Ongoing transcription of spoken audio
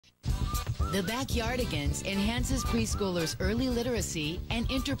The Backyardigans enhances preschoolers' early literacy and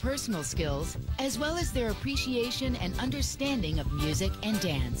interpersonal skills, as well as their appreciation and understanding of music and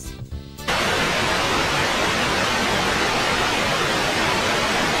dance.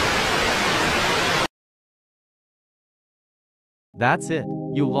 That's it.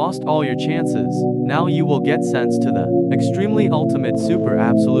 You lost all your chances. Now you will get sentenced to the extremely ultimate super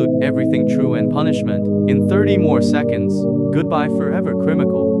absolute everything true and punishment in 30 more seconds. Goodbye forever,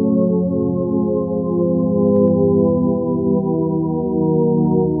 criminal.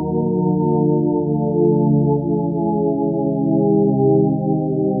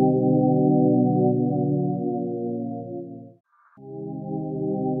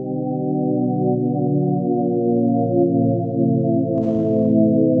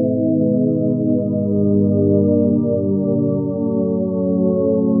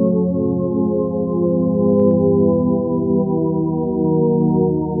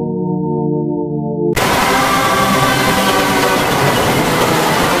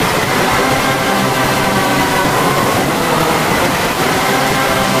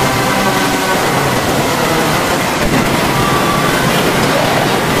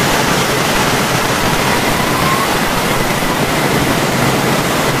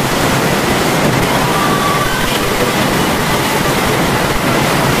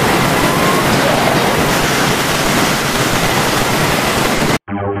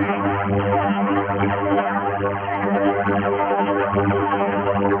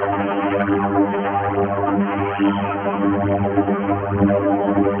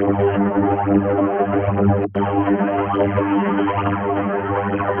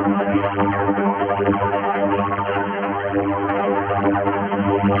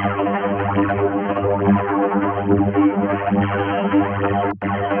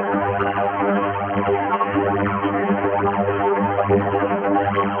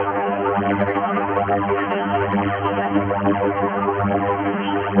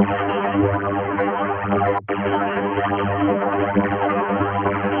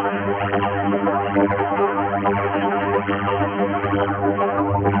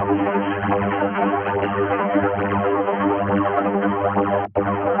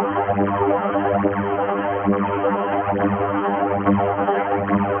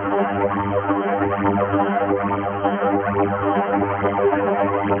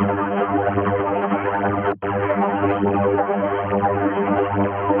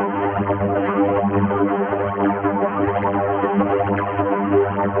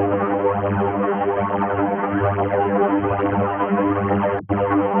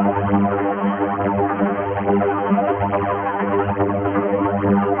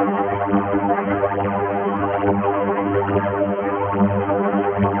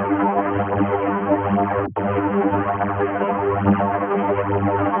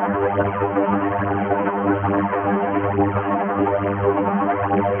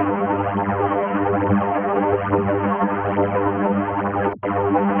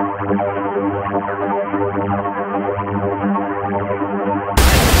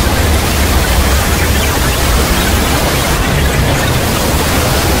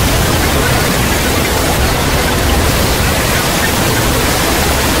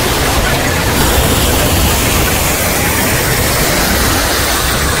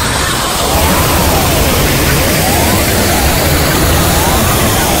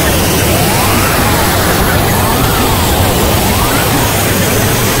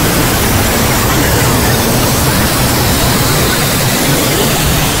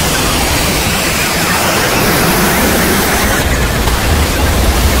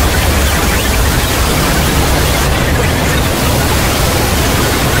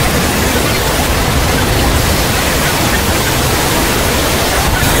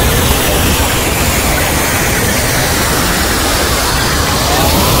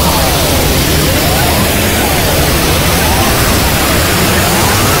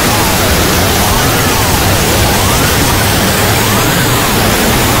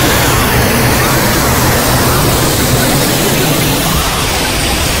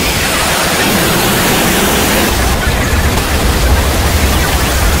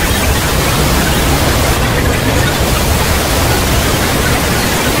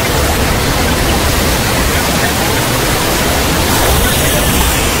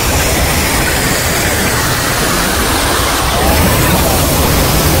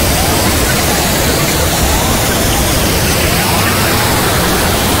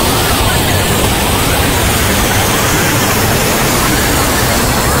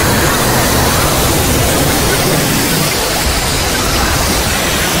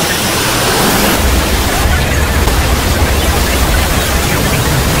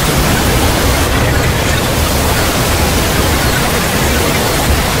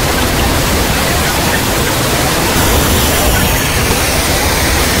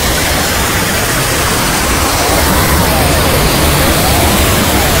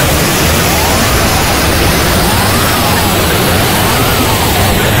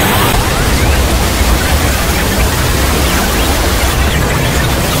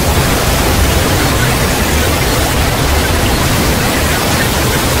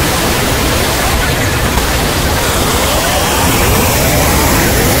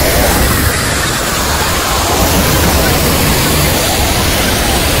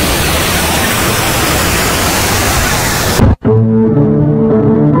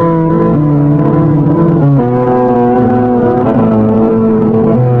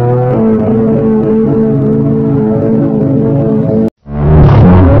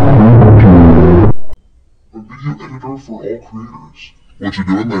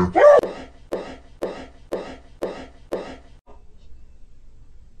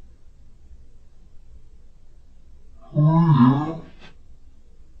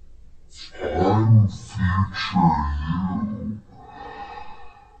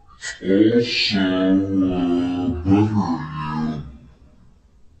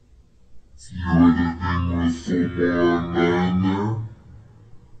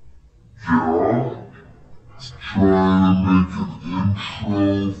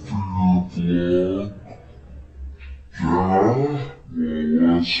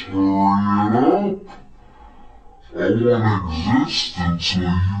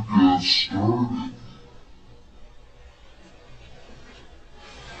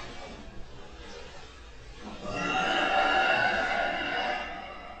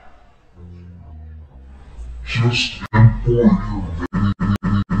 Just import your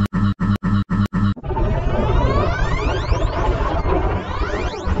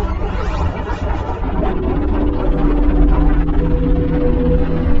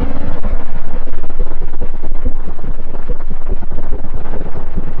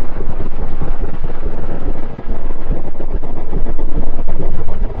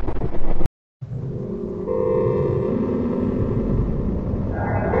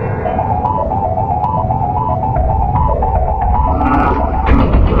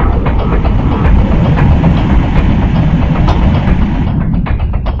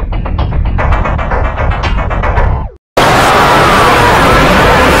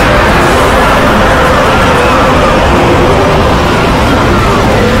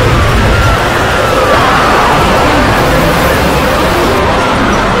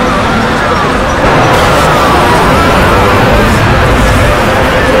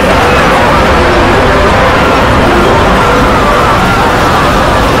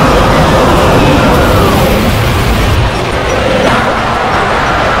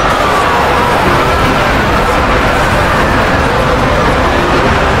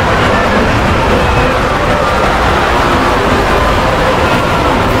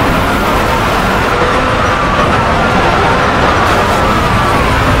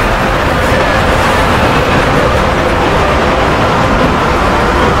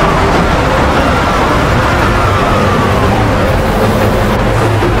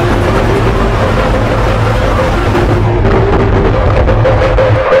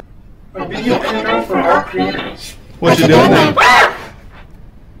What you doing then?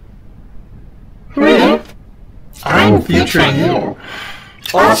 Who are you? I'm featuring you.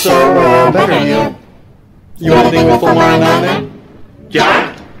 Also, better you. You want anything with Lamar and I there?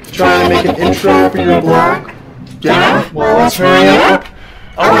 Yeah? Trying to make an intro for your blog? Yeah? Well, let's hurry up.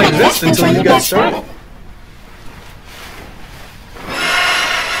 I won't exist until you get started.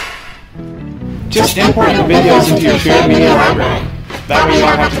 Just import your videos into your shared media library. That way you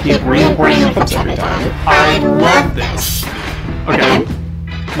don't have to keep re-importing your clips every time. I love this! Okay,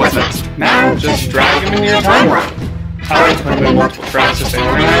 what's next? Now, just drag them into your timeline. I like to put them in multiple tracks to stay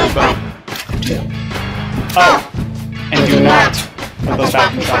organized, but... Oh! And do not put those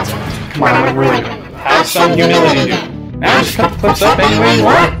backing shots on. Come on, really. Have some humility, dude. Now just cut the clips up any way you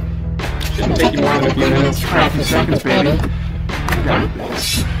want. Shouldn't take you more than a few minutes, or a few seconds, baby. You got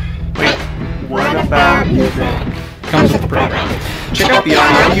this. Wait, what about music? Comes with the program. Check out the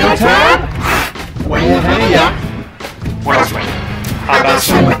audio tab. Way ahead of ya. What else, wait? How about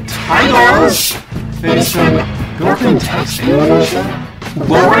some titles? Maybe some built-in text animation?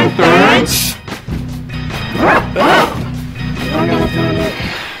 Lowering thirds?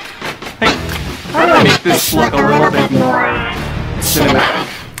 Hey, how do I make this look a little bit more cinematic?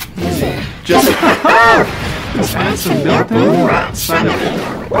 Just add some built-in sound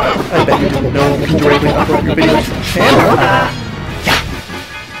effects. I bet you didn't know you can directly upload your video to the channel. Yeah.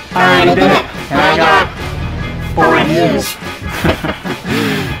 I already did it, and I got 4 views.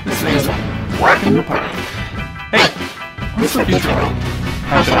 This thing's working apart. Hey, what's the future like?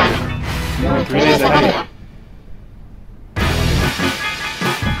 How should I do? You're 3 days ahead of you.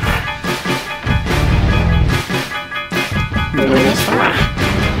 You're doing this fine.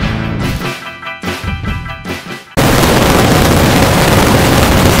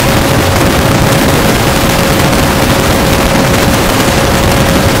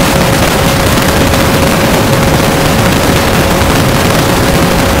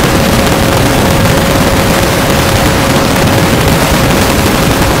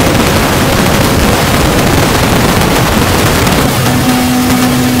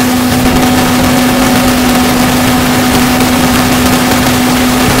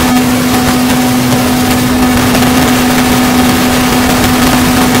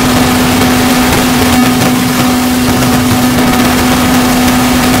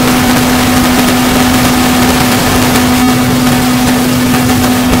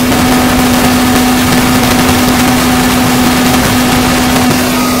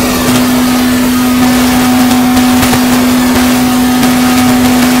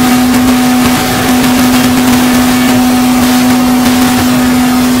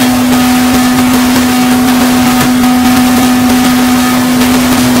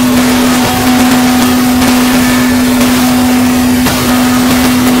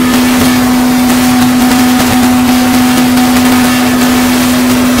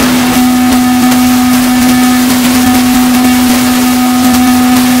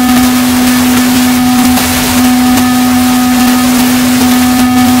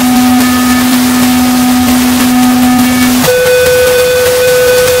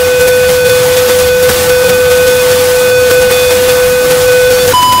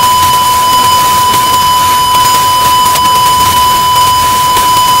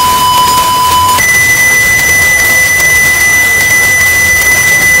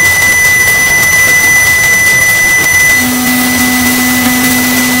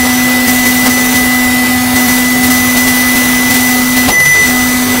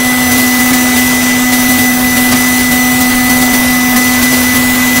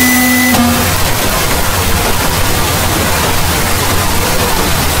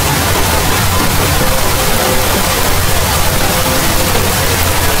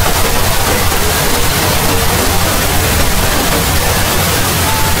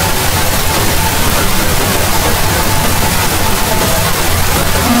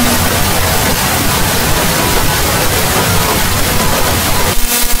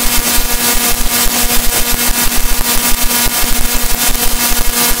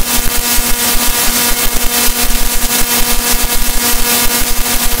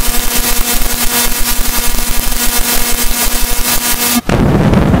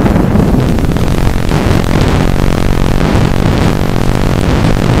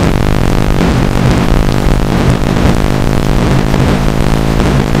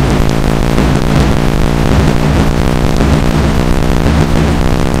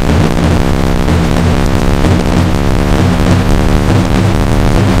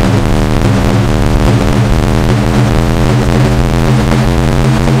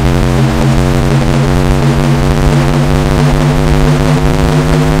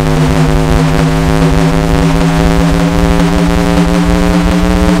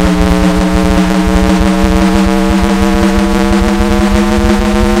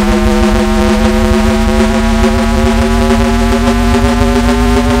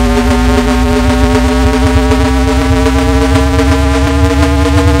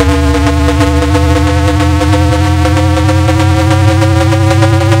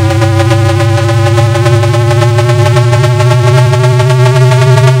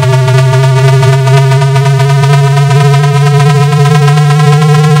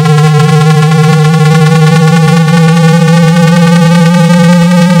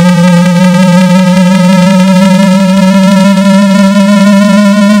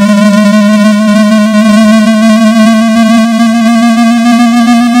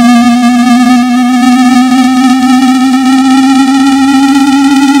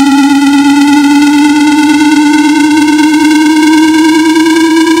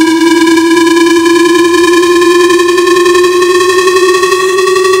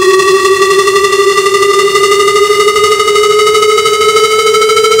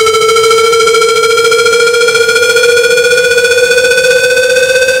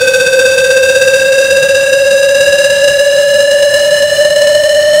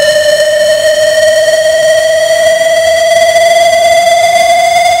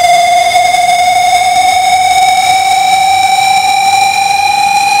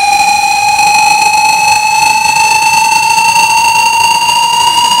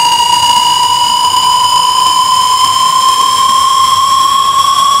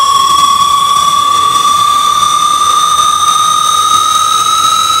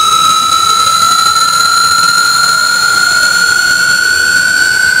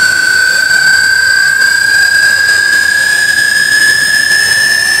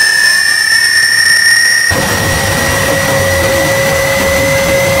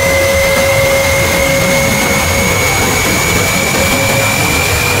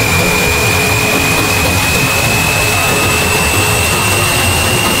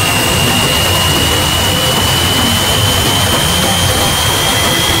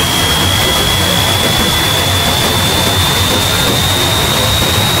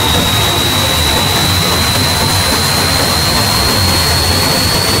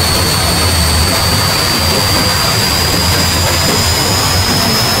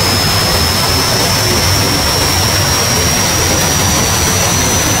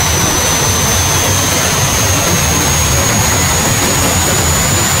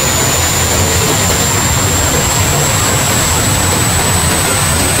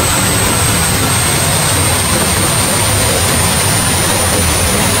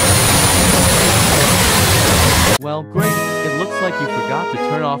 Well, great. It looks like you forgot to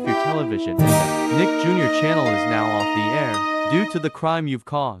turn off your television and the Nick Jr. channel is now off the air due to the crime you've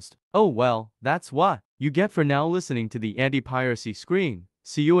caused. Oh well, that's what you get for now listening to the anti-piracy screen.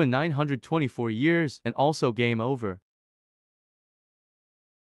 See you in 924 years and also game over.